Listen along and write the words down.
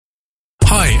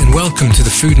Hi, and welcome to the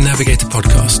FoodNavigator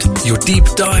Podcast, your deep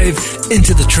dive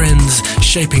into the trends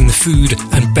shaping the food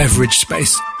and beverage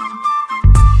space.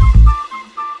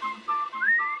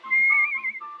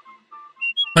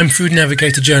 I'm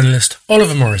FoodNavigator journalist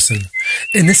Oliver Morrison.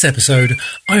 In this episode,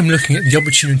 I'm looking at the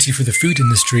opportunity for the food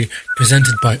industry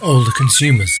presented by older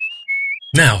consumers.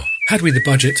 Now, had we the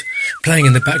budget, playing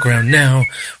in the background now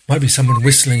might be someone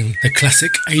whistling the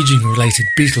classic aging-related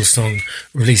Beatles song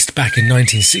released back in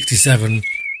 1967,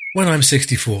 When I'm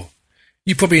 64.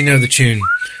 You probably know the tune,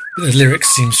 but the lyrics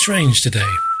seem strange today.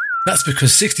 That's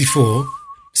because 64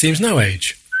 seems no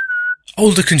age.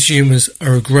 Older consumers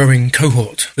are a growing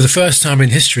cohort. For the first time in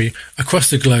history, across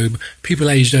the globe, people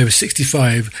aged over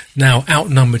 65 now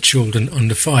outnumber children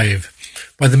under 5.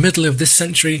 By the middle of this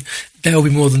century, there will be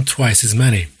more than twice as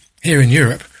many. Here in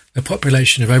Europe, the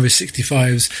population of over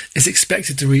 65s is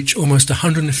expected to reach almost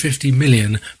 150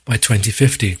 million by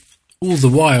 2050. All the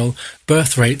while,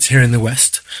 birth rates here in the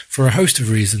West, for a host of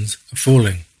reasons, are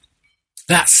falling.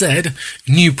 That said,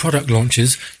 new product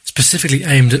launches, specifically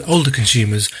aimed at older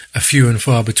consumers, are few and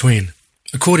far between.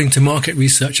 According to market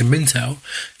researcher Mintel,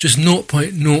 just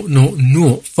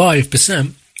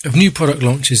 0.0005% of new product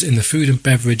launches in the food and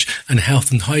beverage and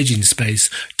health and hygiene space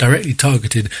directly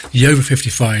targeted the over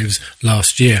 55s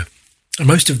last year. And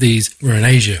most of these were in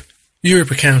Asia. Europe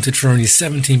accounted for only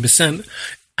 17%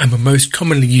 and were most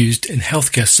commonly used in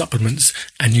healthcare supplements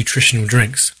and nutritional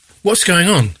drinks. What's going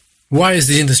on? Why is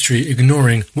the industry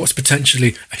ignoring what's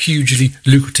potentially a hugely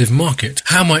lucrative market?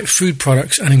 How might food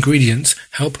products and ingredients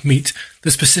help meet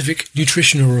the specific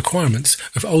nutritional requirements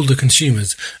of older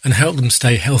consumers and help them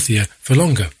stay healthier for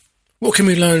longer? What can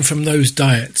we learn from those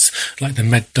diets, like the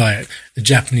Med diet, the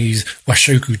Japanese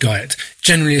Washoku diet,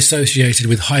 generally associated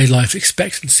with high life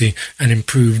expectancy and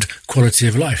improved quality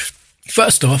of life?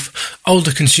 First off,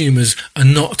 older consumers are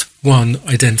not one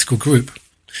identical group.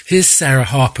 Here's Sarah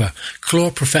Harper,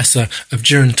 Claw Professor of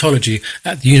Gerontology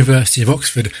at the University of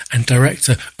Oxford and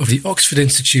Director of the Oxford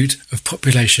Institute of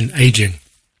Population Ageing.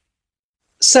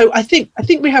 So I think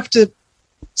we have to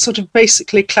sort of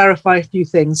basically clarify a few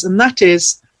things, and that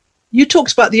is, you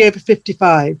talked about the over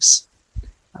 55s.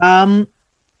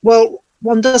 Well,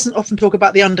 one doesn't often talk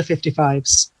about the under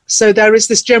 55s. So there is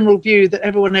this general view that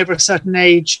everyone over a certain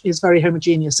age is very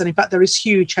homogeneous, and in fact there is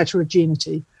huge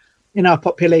heterogeneity in our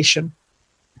population.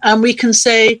 And we can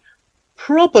say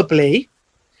probably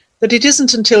that it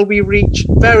isn't until we reach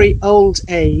very old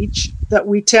age that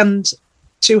we tend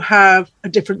to have a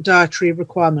different dietary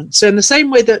requirement. So in the same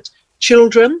way that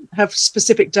children have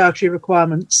specific dietary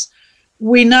requirements,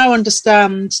 we now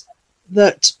understand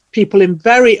that people in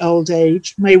very old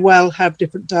age may well have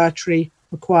different dietary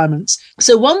requirements.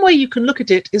 So one way you can look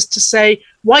at it is to say,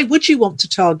 why would you want to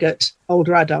target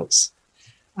older adults?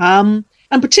 And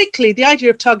particularly the idea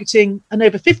of targeting an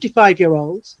over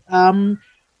 55-year-old,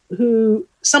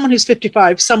 someone who's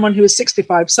 55, someone who is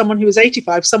 65, someone who is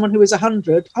 85, someone who is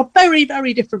 100, are very,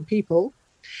 very different people.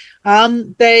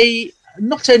 They,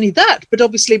 not only that, but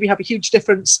obviously we have a huge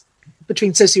difference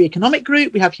between socioeconomic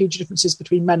group. We have huge differences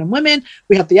between men and women.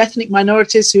 We have the ethnic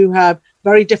minorities who have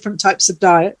very different types of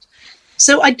diet.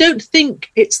 So I don't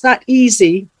think it's that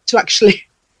easy to actually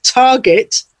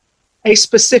target a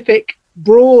specific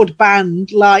broad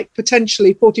band, like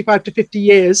potentially 45 to 50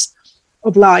 years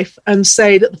of life, and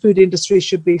say that the food industry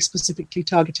should be specifically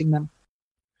targeting them.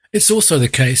 It's also the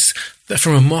case that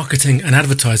from a marketing and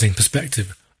advertising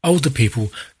perspective, older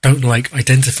people don't like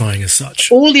identifying as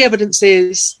such. All the evidence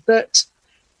is that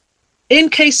in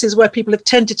cases where people have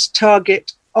tended to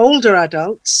target older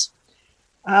adults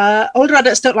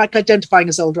don't like identifying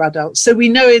as older adults. So we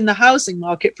know in the housing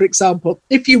market, for example,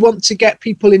 if you want to get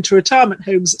people into retirement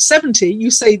homes at 70,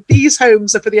 you say these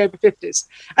homes are for the over 50s,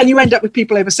 and you end up with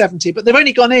people over 70, but they've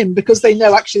only gone in because they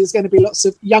know actually there's going to be lots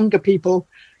of younger people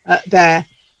there.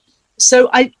 So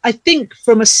I think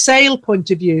from a sale point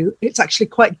of view, it's actually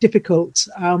quite difficult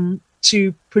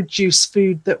to produce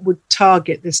food that would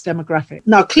target this demographic.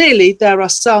 Now, clearly, there are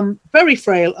some very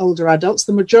frail older adults,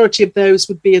 the majority of those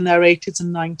would be in their 80s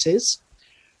and 90s,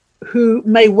 who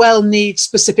may well need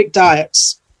specific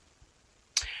diets.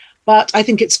 But I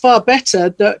think it's far better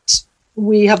that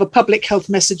we have a public health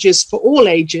messages for all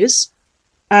ages,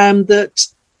 and that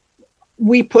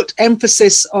we put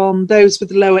emphasis on those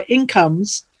with lower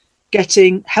incomes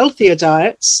getting healthier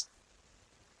diets.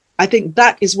 I think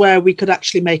that is where we could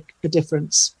actually make a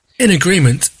difference. In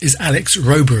agreement is Alex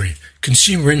Robery,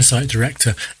 Consumer Insight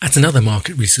Director at another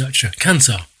market researcher,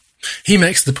 Kantar. He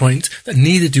makes the point that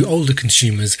neither do older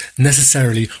consumers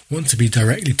necessarily want to be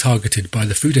directly targeted by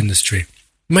the food industry.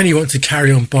 Many want to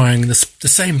carry on buying the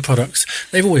same products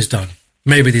they've always done.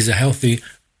 Maybe these are healthy,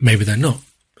 maybe they're not.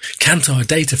 Kantar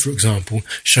data, for example,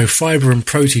 show fibre and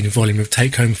protein volume of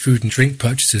take-home food and drink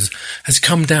purchases has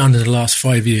come down in the last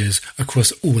 5 years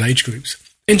across all age groups.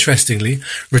 Interestingly,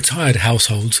 retired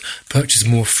households purchase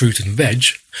more fruit and veg,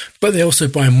 but they also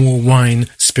buy more wine,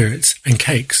 spirits and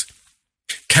cakes.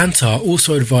 Kantar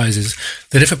also advises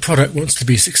that if a product wants to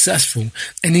be successful,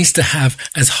 it needs to have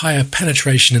as high a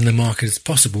penetration in the market as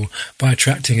possible by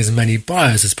attracting as many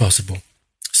buyers as possible.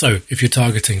 So, if you're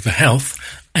targeting for health,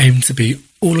 aim to be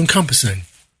all-encompassing.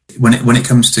 When it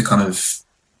comes to kind of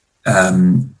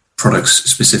products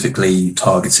specifically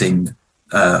targeting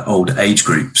old age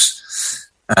groups,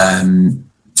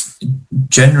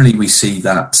 generally we see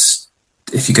that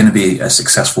if you're going to be a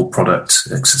successful product,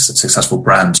 a successful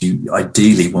brand, you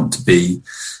ideally want to be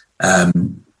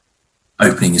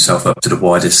opening yourself up to the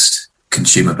widest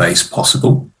consumer base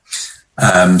possible.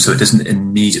 So it doesn't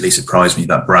immediately surprise me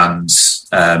that brands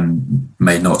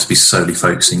may not be solely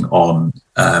focusing on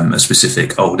a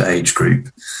specific old age group,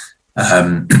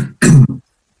 unless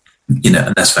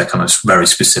they're kind of very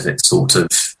specific sort of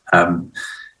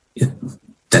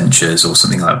dentures or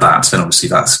something like that. Then obviously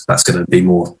that's going to be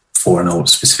more for an old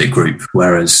specific group.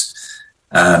 Whereas,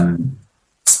 as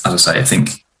I say, I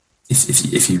think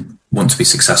if you want to be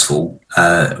successful,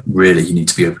 really you need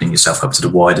to be opening yourself up to the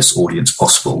widest audience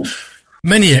possible.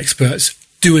 Many experts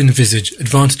do envisage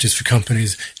advantages for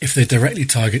companies if they directly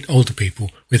target older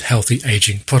people with healthy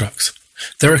aging products.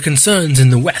 There are concerns in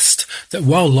the West that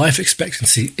while life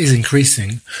expectancy is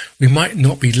increasing, we might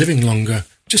not be living longer,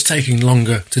 just taking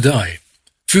longer to die.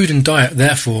 Food and diet,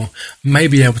 therefore, may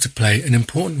be able to play an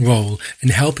important role in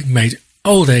helping make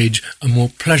old age a more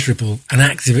pleasurable and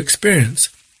active experience.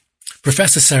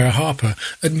 Professor Sarah Harper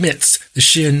admits the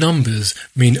sheer numbers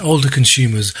mean older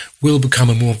consumers will become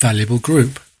a more valuable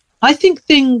group. I think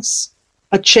things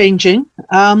are changing,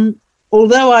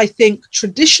 although I think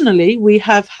traditionally we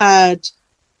have had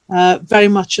very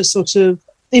much a sort of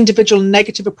individual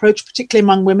negative approach, particularly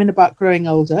among women, about growing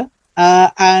older.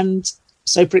 And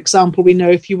so, for example, we know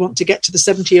if you want to get to the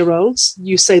 70-year-olds,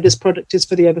 you say this product is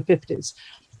for the over 50s.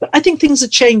 But I think things are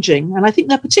changing, and I think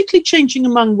they're particularly changing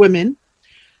among women.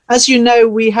 As you know,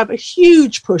 we have a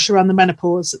huge push around the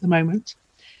menopause at the moment.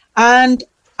 And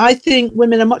I think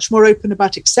women are much more open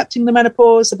about accepting the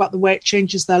menopause, about the way it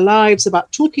changes their lives,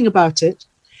 about talking about it.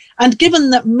 And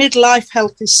given that midlife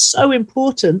health is so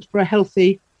important for a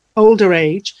healthy older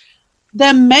age,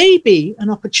 there may be an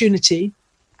opportunity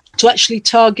to actually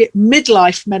target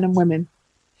midlife men and women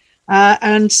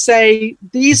and say,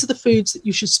 these are the foods that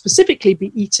you should specifically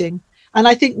be eating. And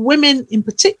I think women in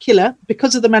particular,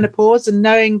 because of the menopause and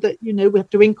knowing that, we have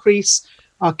to increase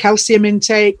our calcium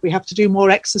intake, we have to do more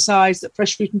exercise, that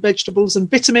fresh fruit and vegetables and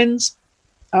vitamins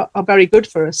are very good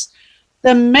for us.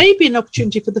 There may be an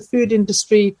opportunity for the food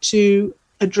industry to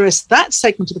address that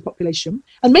segment of the population,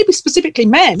 and maybe specifically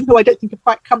men, who I don't think have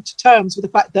quite come to terms with the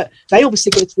fact that they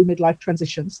obviously go through midlife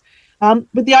transitions,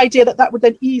 with the idea that would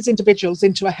then ease individuals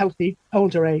into a healthy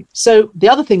older age. So the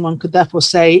other thing one could therefore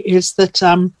say is that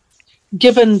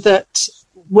given that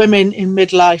women in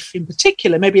midlife in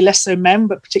particular, maybe less so men,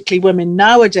 but particularly women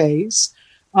nowadays,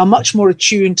 are much more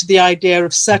attuned to the idea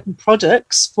of certain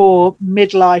products for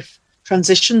midlife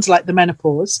transitions like the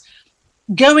menopause,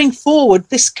 going forward,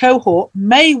 this cohort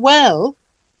may well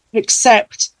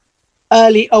accept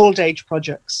early old age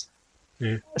projects.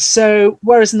 Mm. So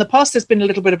whereas in the past there's been a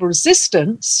little bit of a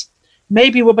resistance,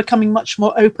 maybe we're becoming much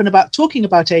more open about talking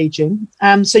about aging.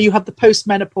 So you have the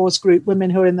post-menopause group, women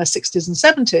who are in their 60s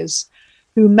and 70s,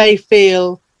 who may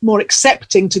feel more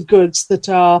accepting to goods that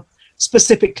are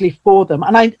specifically for them.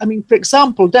 And I mean, for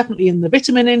example, definitely in the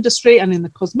vitamin industry and in the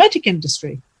cosmetic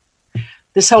industry,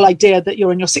 this whole idea that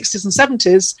you're in your 60s and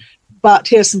 70s, but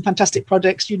here's some fantastic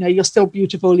products, you're still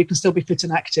beautiful, you can still be fit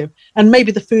and active. And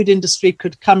maybe the food industry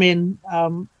could come in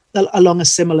along a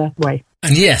similar way.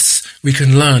 And yes, we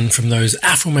can learn from those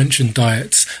aforementioned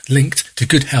diets linked to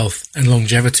good health and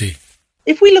longevity.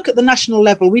 If we look at the national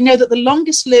level, we know that the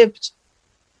longest lived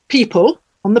people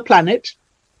on the planet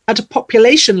at a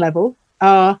population level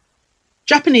are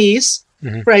Japanese,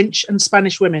 French and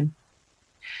Spanish women.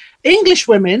 English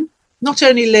women not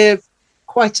only live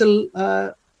quite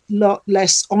a lot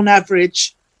less on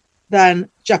average than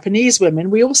Japanese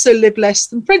women, we also live less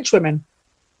than French women.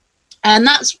 And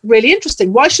that's really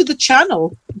interesting. Why should the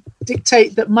channel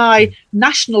dictate that my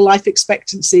national life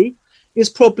expectancy is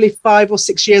probably 5 or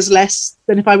 6 years less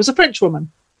than if I was a French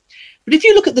woman? But if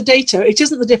you look at the data, it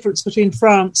isn't the difference between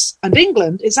France and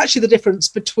England. It's actually the difference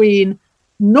between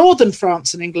northern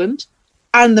France and England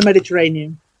and the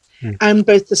Mediterranean. And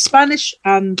both the Spanish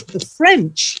and the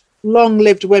French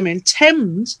long-lived women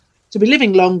tend to be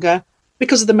living longer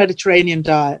because of the Mediterranean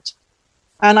diet.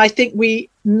 And I think we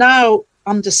now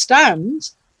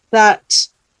understand that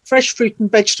fresh fruit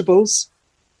and vegetables,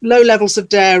 low levels of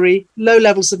dairy, low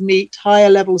levels of meat, higher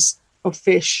levels of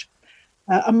fish,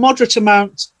 a moderate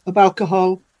amount of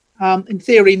alcohol, in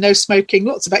theory, no smoking,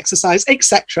 lots of exercise,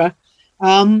 etc.,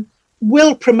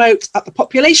 will promote at the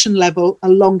population level a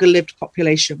longer lived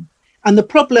population. And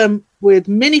the problem with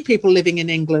many people living in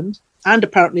England and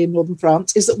apparently in northern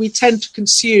France is that we tend to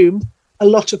consume a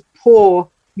lot of poor,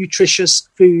 nutritious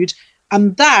food.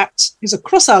 And that is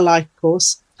across our life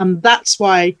course. And that's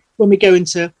why when we go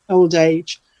into old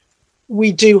age,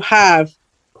 we do have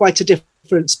quite a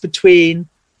difference between,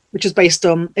 which is based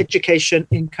on education,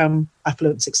 income,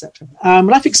 affluence, etc.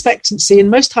 Life expectancy in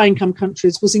most high-income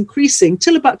countries was increasing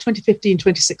till about 2015,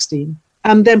 2016.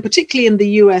 And then particularly in the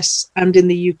US and in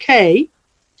the UK,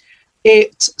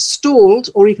 it stalled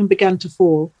or even began to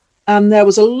fall. And there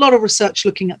was a lot of research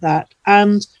looking at that.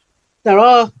 And there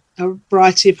are a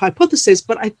variety of hypotheses,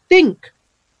 but I think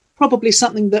probably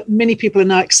something that many people are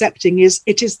now accepting is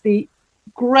it is the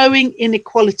growing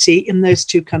inequality in those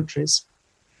two countries.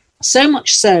 So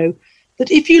much so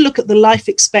that if you look at the life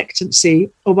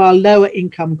expectancy of our lower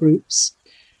income groups,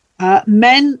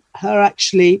 men are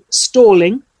actually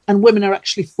stalling and women are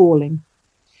actually falling.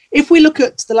 If we look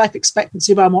at the life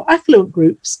expectancy of our more affluent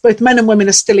groups, both men and women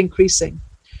are still increasing.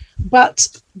 But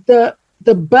the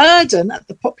burden at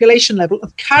the population level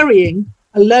of carrying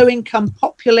a low-income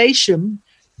population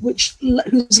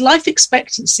whose life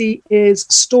expectancy is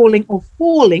stalling or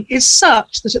falling is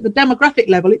such that at the demographic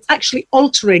level, it's actually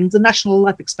altering the national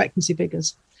life expectancy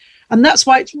figures. And that's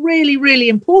why it's really, really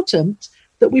important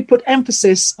that we put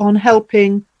emphasis on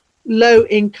helping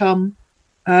low-income,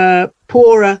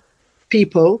 poorer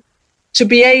people to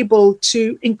be able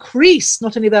to increase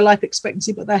not only their life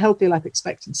expectancy, but their healthy life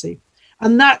expectancy.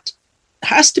 And that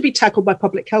has to be tackled by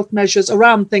public health measures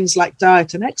around things like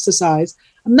diet and exercise.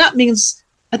 And that means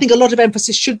I think a lot of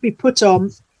emphasis should be put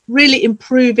on really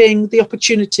improving the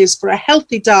opportunities for a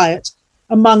healthy diet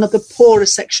among the poorer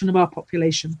section of our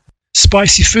population.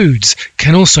 Spicy foods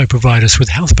can also provide us with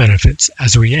health benefits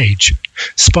as we age.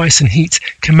 Spice and heat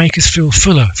can make us feel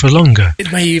fuller for longer.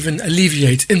 It may even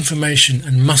alleviate inflammation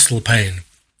and muscle pain.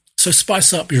 So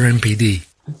spice up your MPD.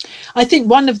 I think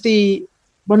one of the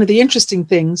interesting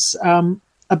things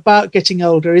about getting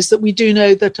older is that we do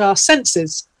know that our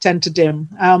senses tend to dim.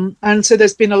 And so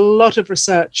there's been a lot of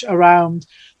research around,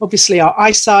 obviously, our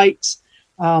eyesight,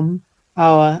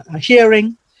 our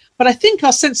hearing. But I think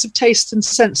our sense of taste and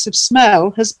sense of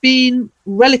smell has been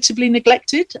relatively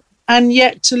neglected. And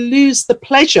yet to lose the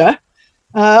pleasure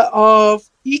of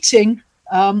eating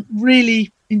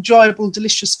really enjoyable,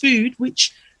 delicious food,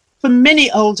 which for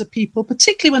many older people,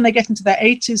 particularly when they get into their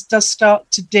 80s, does start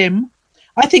to dim.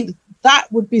 I think that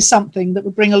would be something that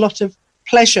would bring a lot of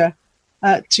pleasure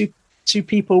to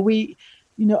people.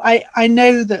 I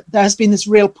know that there has been this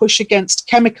real push against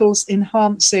chemicals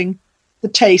enhancing the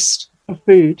taste of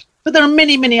food, but there are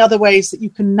many, many other ways that you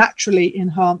can naturally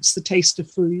enhance the taste of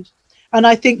food. And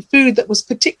I think food that was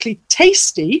particularly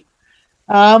tasty,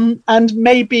 and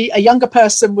maybe a younger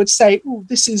person would say, "Oh,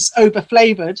 this is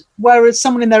over-flavored," whereas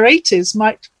someone in their 80s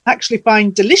might actually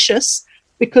find delicious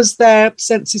because their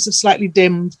senses have slightly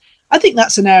dimmed. I think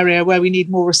that's an area where we need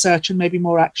more research and maybe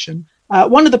more action.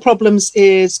 One of the problems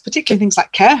is particularly things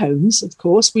like care homes, of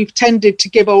course. We've tended to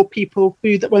give old people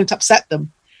food that won't upset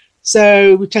them.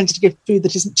 So we've tended to give food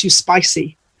that isn't too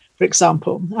spicy, for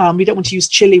example. We don't want to use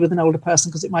chili with an older person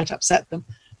because it might upset them.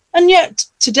 And yet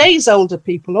today's older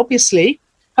people, obviously,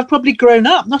 have probably grown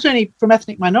up, not only from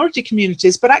ethnic minority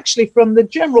communities, but actually from the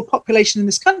general population in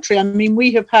this country. I mean,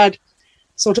 we have had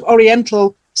sort of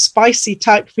Oriental, spicy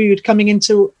type food coming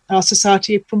into our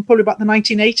society from probably about the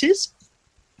 1980s.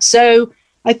 So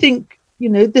I think,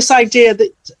 this idea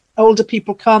that older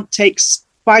people can't take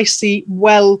spicy,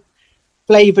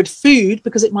 well-flavored food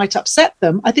because it might upset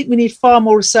them, I think we need far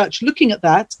more research looking at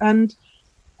that. And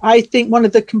I think one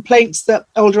of the complaints that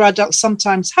older adults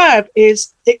sometimes have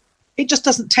is it just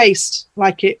doesn't taste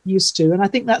like it used to. And I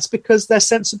think that's because their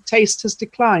sense of taste has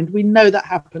declined. We know that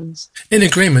happens. In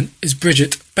agreement is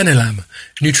Bridget Benelam,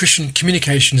 Nutrition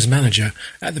Communications Manager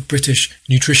at the British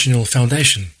Nutritional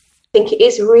Foundation. I think it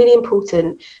is really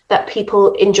important that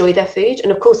people enjoy their food.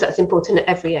 And of course, that's important at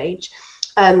every age.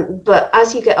 But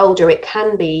as you get older, it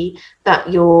can be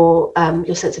that your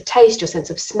sense of taste, your sense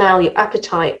of smell, your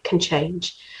appetite can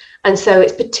change. And so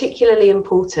it's particularly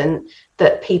important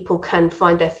that people can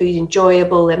find their food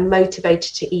enjoyable, they're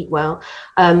motivated to eat well.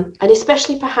 And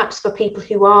especially perhaps for people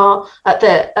who are at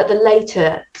the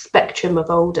later spectrum of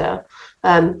older,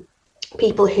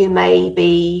 people who may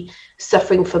be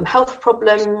suffering from health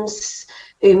problems,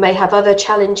 who may have other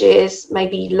challenges,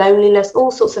 maybe loneliness,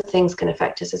 all sorts of things can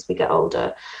affect us as we get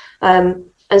older. And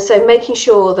so making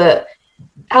sure that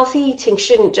healthy eating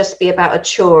shouldn't just be about a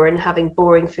chore and having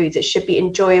boring foods. It should be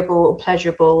enjoyable and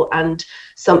pleasurable and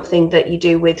something that you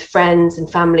do with friends and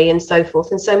family and so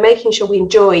forth. And so making sure we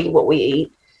enjoy what we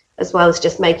eat, as well as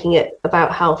just making it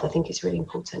about health, I think is really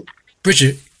important.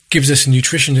 Bridget gives us a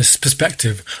nutritionist's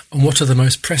perspective on what are the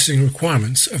most pressing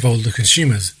requirements of older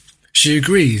consumers. She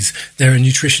agrees there are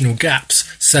nutritional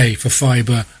gaps, say for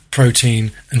fibre,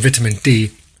 protein and vitamin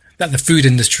D, that the food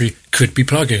industry could be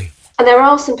plugging. And there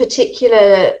are some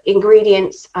particular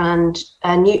ingredients and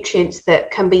nutrients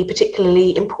that can be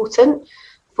particularly important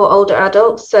for older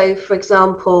adults. So, for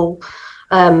example,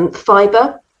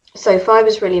 fibre. So fibre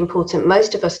is really important.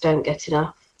 Most of us don't get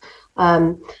enough.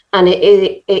 And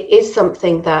it is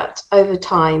something that over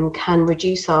time can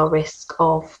reduce our risk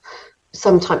of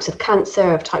some types of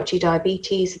cancer, of type 2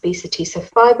 diabetes, obesity. So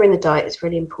fibre in the diet is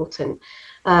really important.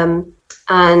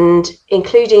 And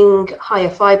including higher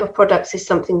fibre products is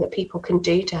something that people can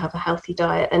do to have a healthy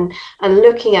diet. And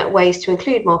looking at ways to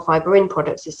include more fibre in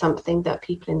products is something that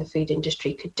people in the food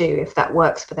industry could do if that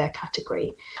works for their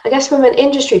category. I guess from an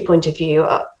industry point of view,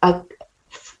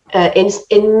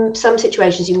 in some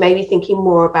situations you may be thinking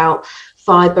more about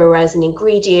fibre as an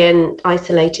ingredient,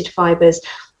 isolated fibres.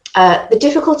 The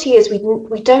difficulty is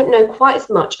we don't know quite as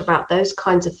much about those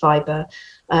kinds of fibre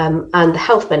and the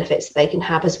health benefits that they can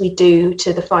have as we do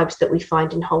to the fibres that we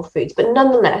find in whole foods. But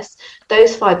nonetheless,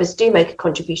 those fibres do make a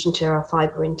contribution to our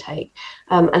fibre intake,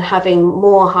 and having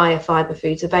more higher fibre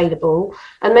foods available,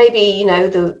 and maybe,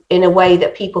 in a way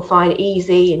that people find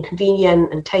easy and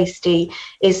convenient and tasty,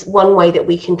 is one way that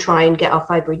we can try and get our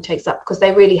fibre intakes up, because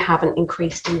they really haven't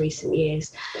increased in recent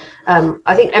years.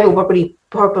 I think everybody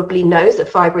probably knows that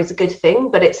fibre is a good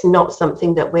thing, but it's not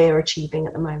something that we're achieving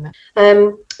at the moment.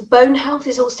 Bone health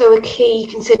is also a key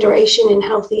consideration in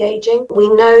healthy aging. We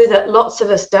know that lots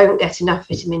of us don't get enough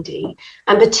vitamin D,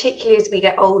 and particularly as we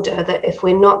get older, that if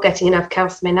we're not getting enough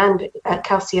calcium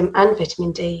and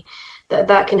vitamin D,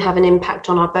 that can have an impact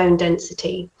on our bone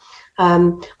density.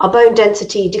 Our bone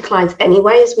density declines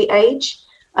anyway as we age.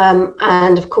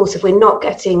 And of course, if we're not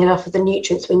getting enough of the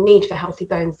nutrients we need for healthy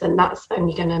bones, then that's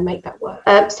only going to make that work.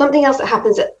 Something else that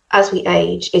happens as we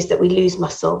age is that we lose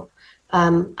muscle.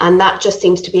 And that just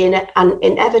seems to be an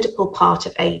inevitable part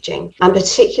of aging. And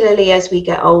particularly as we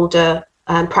get older,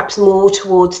 perhaps more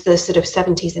towards the sort of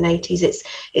 70s and 80s,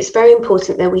 it's very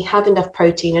important that we have enough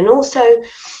protein. And also,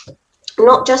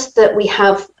 not just that we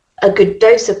have a good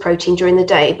dose of protein during the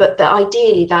day, but that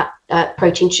ideally that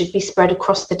protein should be spread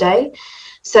across the day.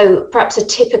 So perhaps a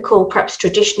typical, perhaps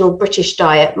traditional British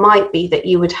diet might be that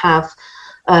you would have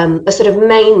a sort of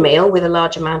main meal with a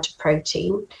large amount of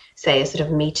protein, say a sort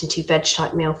of meat and 2 veg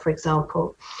type meal, for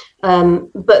example,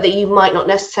 but that you might not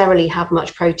necessarily have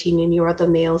much protein in your other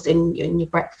meals, in your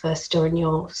breakfast or in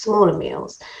your smaller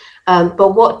meals.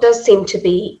 But what does seem to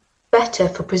be better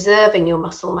for preserving your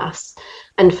muscle mass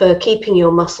and for keeping your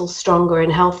muscles stronger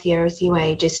and healthier as you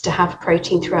age is to have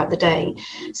protein throughout the day.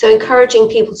 So encouraging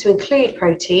people to include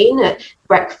protein at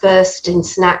breakfast and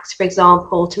snacks, for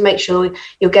example, to make sure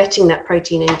you're getting that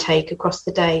protein intake across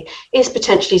the day is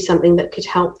potentially something that could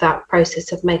help that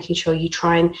process of making sure you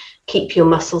try and keep your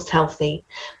muscles healthy.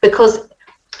 Because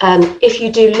if you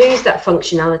do lose that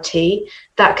functionality,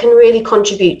 that can really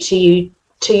contribute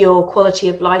to your quality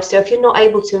of life. So if you're not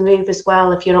able to move as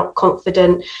well, if you're not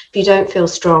confident, if you don't feel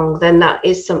strong, then that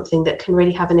is something that can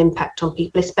really have an impact on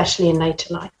people, especially in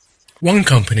later life. One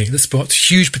company that spots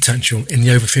huge potential in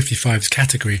the over 55s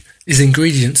category is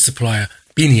ingredient supplier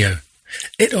Benio.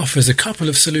 It offers a couple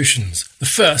of solutions. The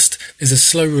first is a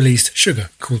slow-released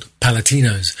sugar called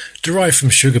Palatinos, derived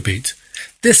from sugar beet.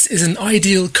 This is an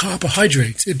ideal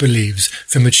carbohydrate, it believes,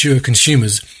 for mature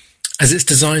consumers, as it's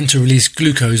designed to release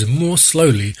glucose more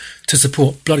slowly to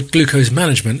support blood glucose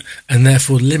management and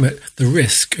therefore limit the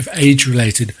risk of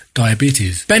age-related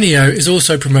diabetes. Benio is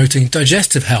also promoting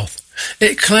digestive health.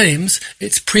 It claims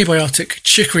its prebiotic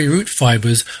chicory root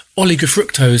fibres,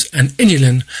 oligofructose and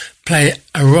inulin play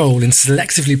a role in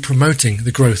selectively promoting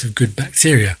the growth of good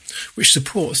bacteria, which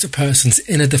supports a person's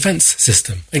inner defence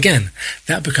system. Again,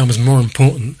 that becomes more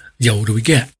important the older we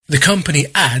get. The company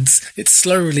adds its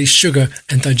slow-release sugar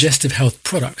and digestive health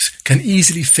products can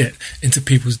easily fit into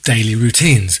people's daily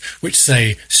routines, which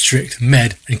say strict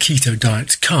med and keto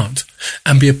diets can't,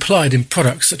 and be applied in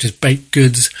products such as baked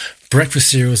goods, breakfast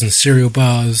cereals and cereal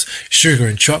bars, sugar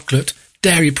and chocolate,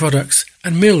 dairy products,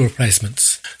 and meal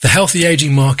replacements. The healthy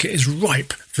aging market is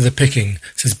ripe for the picking,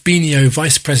 says BNIO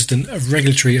Vice President of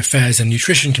Regulatory Affairs and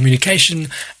Nutrition Communication,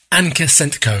 Anke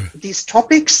Sentko. These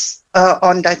topics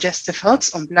on digestive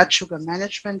health, on blood sugar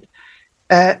management,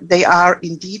 they are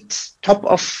indeed top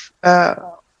of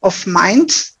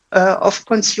mind of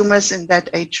consumers in that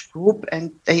age group,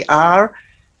 and they are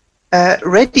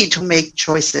ready to make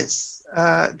choices.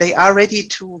 They are ready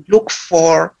to look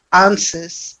for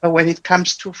answers when it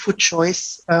comes to food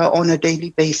choice on a daily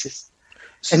basis.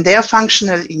 And they are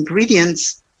functional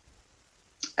ingredients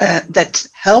that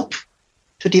help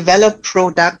to develop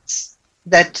products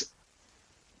that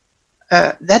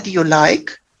you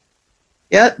like,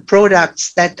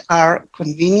 products that are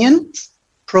convenient,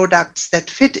 products that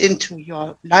fit into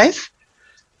your life,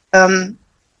 and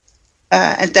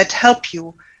that help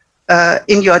you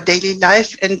in your daily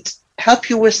life and help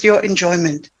you with your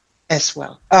enjoyment as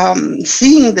well.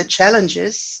 Seeing the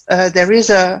challenges, there is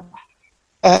a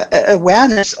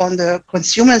awareness on the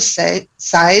consumer side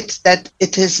that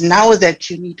it is now that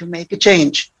you need to make a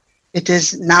change. It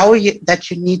is now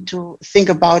that you need to think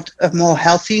about a more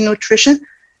healthy nutrition.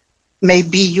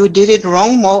 Maybe you did it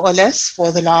wrong more or less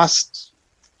for the last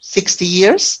 60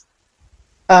 years.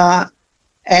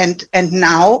 And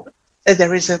now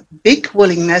there is a big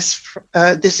willingness.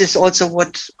 This is also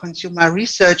what consumer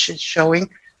research is showing,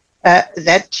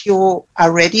 that you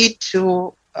are ready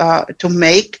to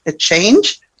make a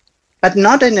change, but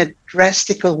not in a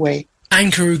drastic way.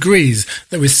 Anke agrees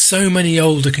that with so many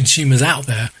older consumers out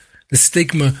there, the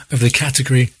stigma of the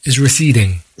category is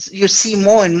receding. You see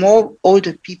more and more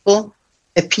older people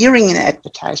appearing in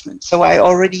advertisements. So I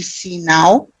already see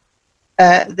now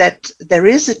that there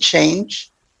is a change,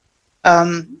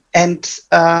 and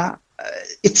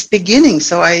it's beginning.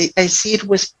 So I see it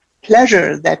with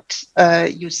pleasure that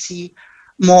you see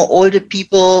more older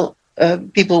people,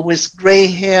 people with gray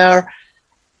hair,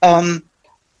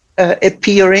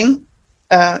 appearing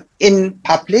in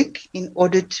public in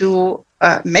order to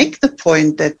make the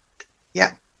point that,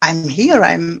 I'm here,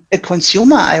 I'm a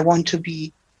consumer, I want to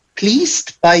be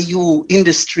pleased by you,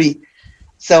 industry.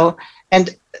 So,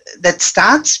 and that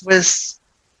starts with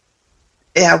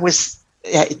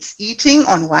it's eating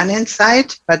on one hand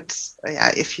side, but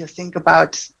if you think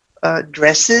about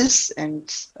dresses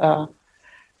and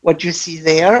what you see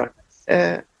there,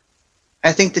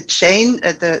 I think the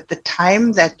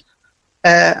time that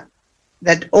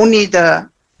only the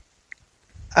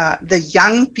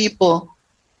young people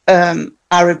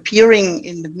are appearing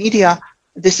in the media,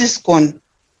 this is gone.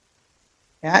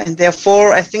 And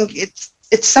therefore, I think it's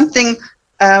something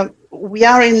we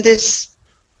are in this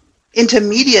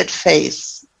intermediate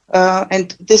phase,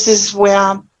 and this is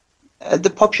where the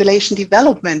population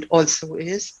development also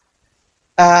is.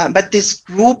 But this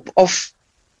group of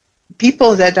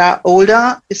people that are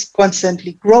older is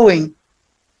constantly growing,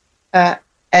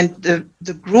 and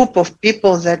the group of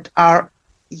people that are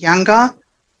younger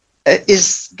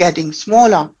is getting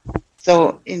smaller.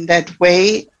 So in that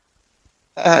way,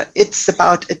 it's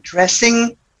about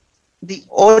addressing the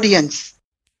audience.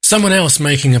 Someone else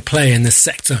making a play in this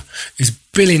sector is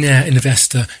billionaire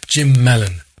investor Jim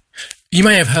Mellon. You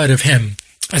may have heard of him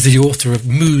as the author of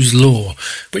Moo's Law,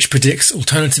 which predicts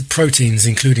alternative proteins,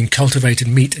 including cultivated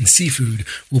meat and seafood,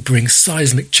 will bring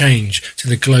seismic change to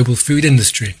the global food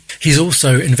industry. He's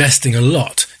also investing a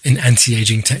lot in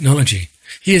anti-aging technology.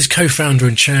 He is co-founder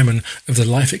and chairman of the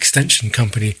life extension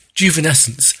company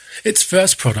Juvenescence. Its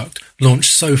first product,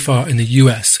 launched so far in the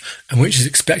US and which is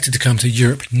expected to come to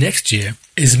Europe next year,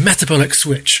 is Metabolic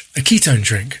Switch, a ketone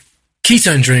drink.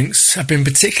 Ketone drinks have been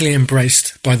particularly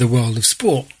embraced by the world of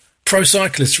sport. Pro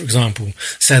cyclists, for example,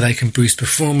 say they can boost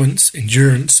performance,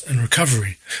 endurance and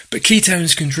recovery. But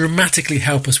ketones can dramatically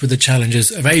help us with the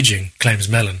challenges of aging, claims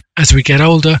Mellon. As we get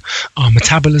older, our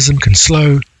metabolism can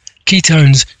slow.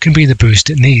 Ketones can be the boost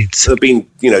it needs. There have been,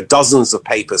 dozens of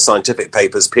papers, scientific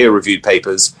papers, peer-reviewed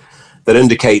papers, that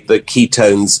indicate that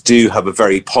ketones do have a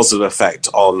very positive effect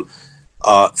on,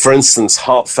 for instance,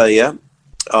 heart failure,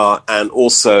 and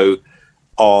also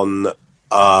on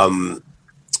the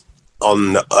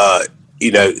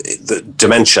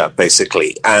dementia,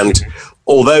 basically. And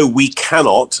although we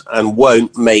cannot and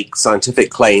won't make scientific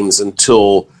claims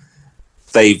until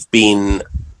they've been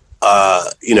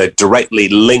directly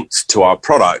linked to our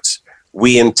product,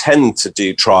 we intend to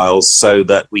do trials so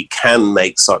that we can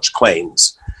make such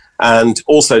claims, and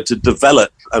also to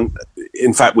develop, and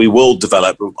in fact we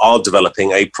are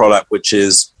developing a product which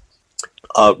is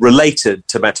related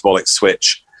to metabolic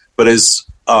switch, but is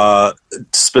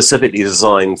specifically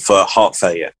designed for heart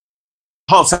failure.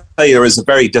 Heart failure is a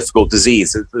very difficult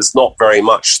disease. There's not very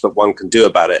much that one can do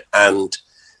about it, and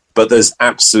but there's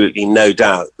absolutely no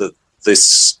doubt that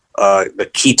the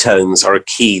ketones are a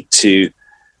key to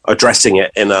addressing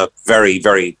it in a very,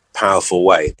 very powerful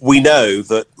way. We know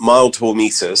that mild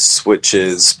hormesis, which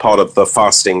is part of the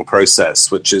fasting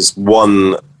process, which is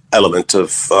one element of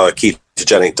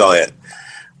ketogenic diet,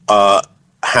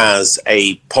 has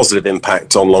a positive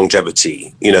impact on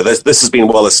longevity. This has been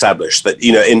well established that,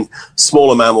 in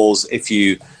smaller mammals, if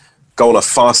you go on a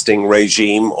fasting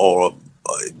regime or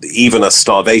even a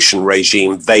starvation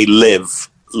regime, they live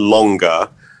longer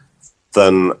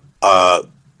than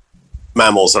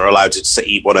mammals that are allowed to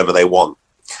eat whatever they want.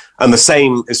 And the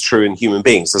same is true in human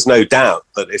beings. There's no doubt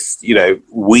that if,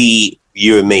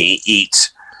 you and me,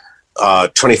 eat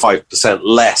 25%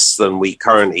 less than we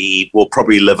currently eat, we'll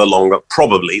probably live a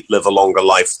longer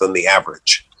life than the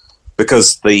average,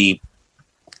 because the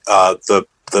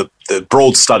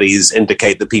broad studies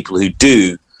indicate that people who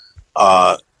do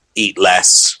eat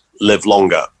less live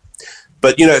longer.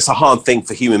 But it's a hard thing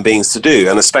for human beings to do,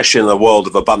 and especially in a world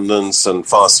of abundance and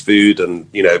fast food and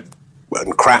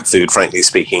and crap food, frankly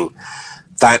speaking,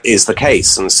 that is the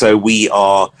case. And so we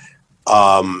are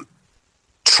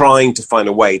trying to find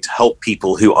a way to help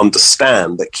people who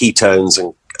understand that ketones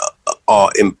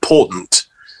are important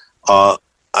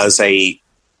as a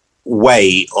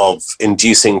way of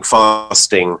inducing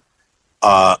fasting,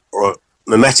 or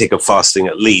mimetic of fasting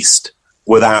at least,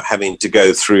 without having to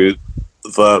go through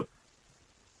the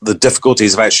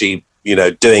difficulties of actually,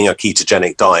 doing a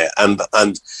ketogenic diet.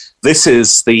 And this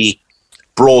is the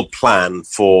broad plan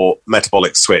for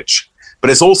metabolic switch. But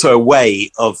it's also a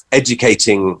way of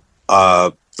educating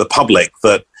the public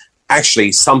that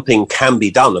actually something can be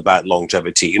done about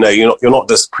longevity. You're not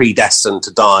just predestined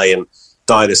to die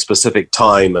at a specific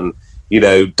time and,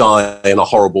 die in a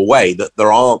horrible way. That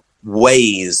there are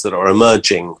ways that are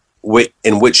emerging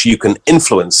in which you can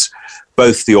influence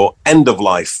both your end of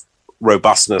life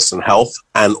robustness and health,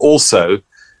 and also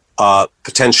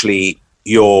potentially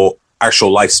your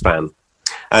actual lifespan.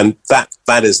 And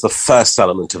that is the first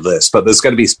element of this. But there's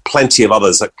going to be plenty of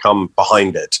others that come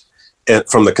behind it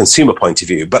from the consumer point of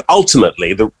view. But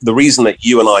ultimately, the reason that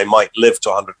you and I might live to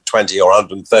 120 or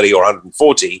 130 or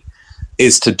 140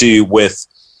 is to do with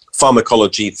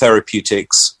pharmacology,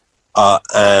 therapeutics,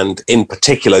 and in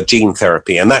particular gene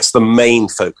therapy. And that's the main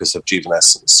focus of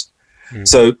Juvenescence.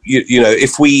 So,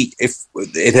 if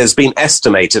it has been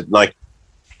estimated, and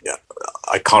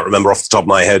I can't remember off the top of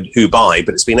my head who by,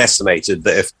 but it's been estimated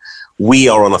that if we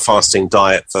are on a fasting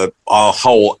diet for our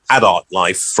whole adult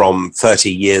life from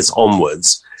 30 years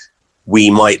onwards,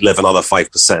 we might live another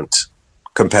 5%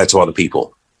 compared to other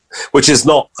people, which is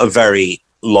not a very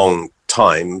long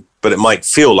time, but it might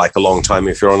feel like a long time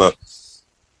if you're on a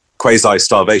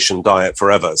quasi-starvation diet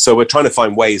forever. So we're trying to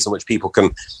find ways in which people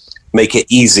can make it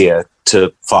easier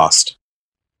to fast.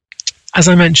 As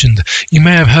I mentioned, you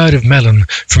may have heard of Mellon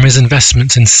from his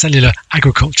investments in cellular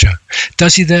agriculture.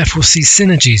 Does he therefore see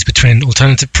synergies between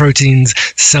alternative proteins,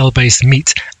 cell-based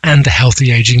meat, and the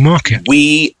healthy aging market?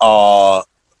 We are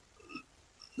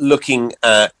looking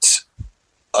at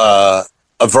a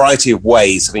variety of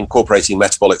ways of incorporating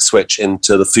metabolic switch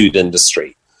into the food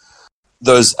industry.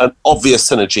 There's an obvious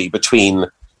synergy between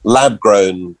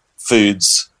lab-grown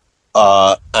foods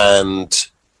and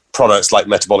products like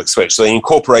metabolic switch. So the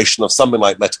incorporation of something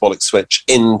like metabolic switch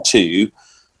into,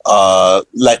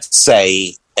 let's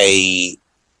say, a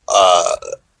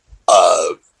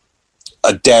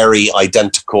dairy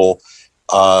identical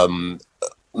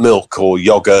milk or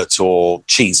yogurt or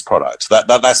cheese product.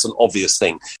 That's an obvious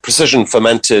thing. Precision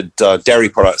fermented dairy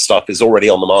product stuff is already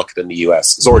on the market in the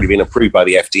US. It's already been approved by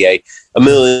the FDA. A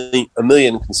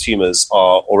million consumers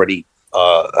are already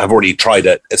have already tried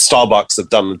it. Starbucks have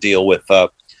done a deal with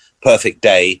Perfect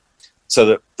Day, so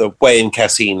that the whey and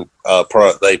casein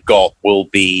product they've got will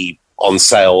be on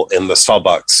sale in the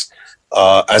Starbucks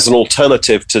as an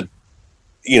alternative to,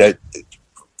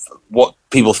 what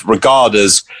people regard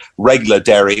as regular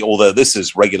dairy, although this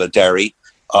is regular dairy,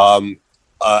 and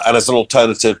as an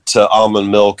alternative to almond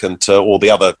milk and to all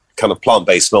the other kind of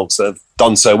plant-based milks that have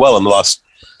done so well in the last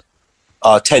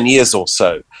 10 years or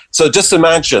so. So just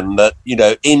imagine that,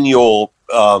 in your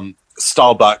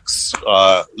Starbucks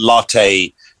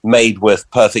latte made with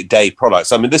Perfect Day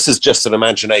products. I mean, this is just an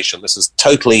imagination. This is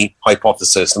totally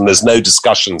hypothesis, and there's no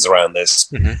discussions around this,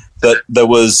 that there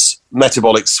was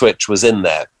metabolic switch was in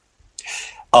there.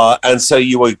 And so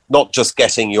you were not just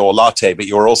getting your latte, but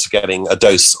you were also getting a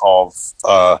dose of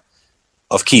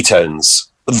ketones.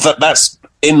 That's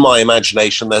in my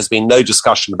imagination. There's been no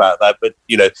discussion about that. But,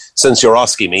 since you're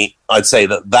asking me, I'd say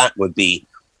that would be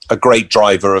a great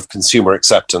driver of consumer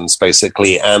acceptance,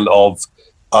 basically, and of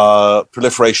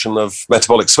proliferation of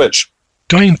metabolic switch.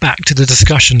 Going back to the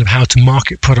discussion of how to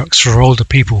market products for older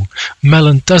people,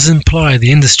 Mellon does imply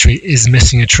the industry is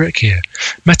missing a trick here.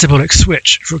 Metabolic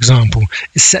switch, for example,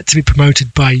 is set to be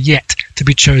promoted by yet to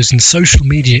be chosen social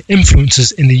media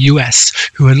influencers in the US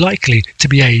who are likely to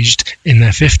be aged in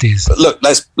their 50s. But look,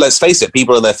 let's face it,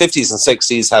 people in their 50s and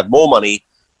 60s have more money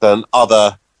than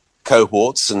other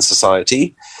cohorts in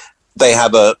society. They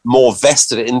have a more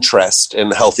vested interest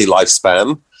in a healthy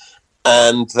lifespan,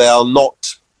 and they are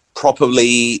not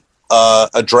properly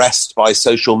addressed by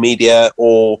social media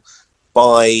or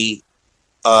by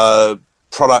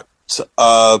product,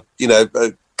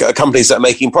 companies that are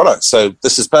making products. So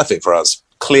this is perfect for us.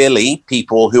 Clearly,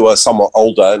 people who are somewhat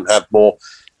older and have more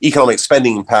economic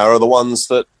spending power are the ones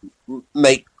that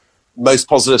make most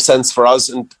positive sense for us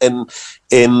in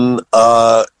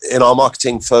our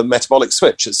marketing for metabolic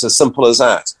switch. It's as simple as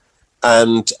that.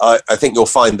 And I think you'll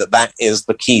find that is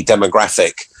the key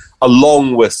demographic,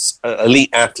 along with elite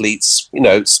athletes,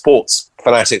 sports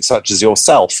fanatics such as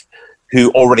yourself,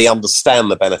 who already understand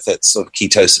the benefits of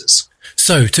ketosis.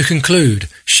 So, to conclude,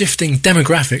 shifting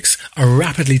demographics are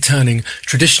rapidly turning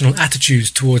traditional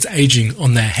attitudes towards aging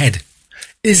on their head.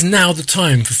 Is now the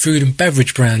time for food and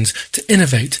beverage brands to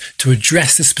innovate to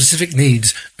address the specific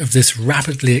needs of this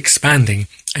rapidly expanding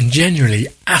and generally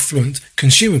affluent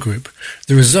consumer group?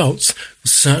 The results will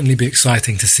certainly be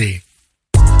exciting to see.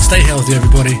 Stay healthy,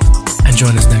 everybody, and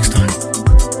join us next time.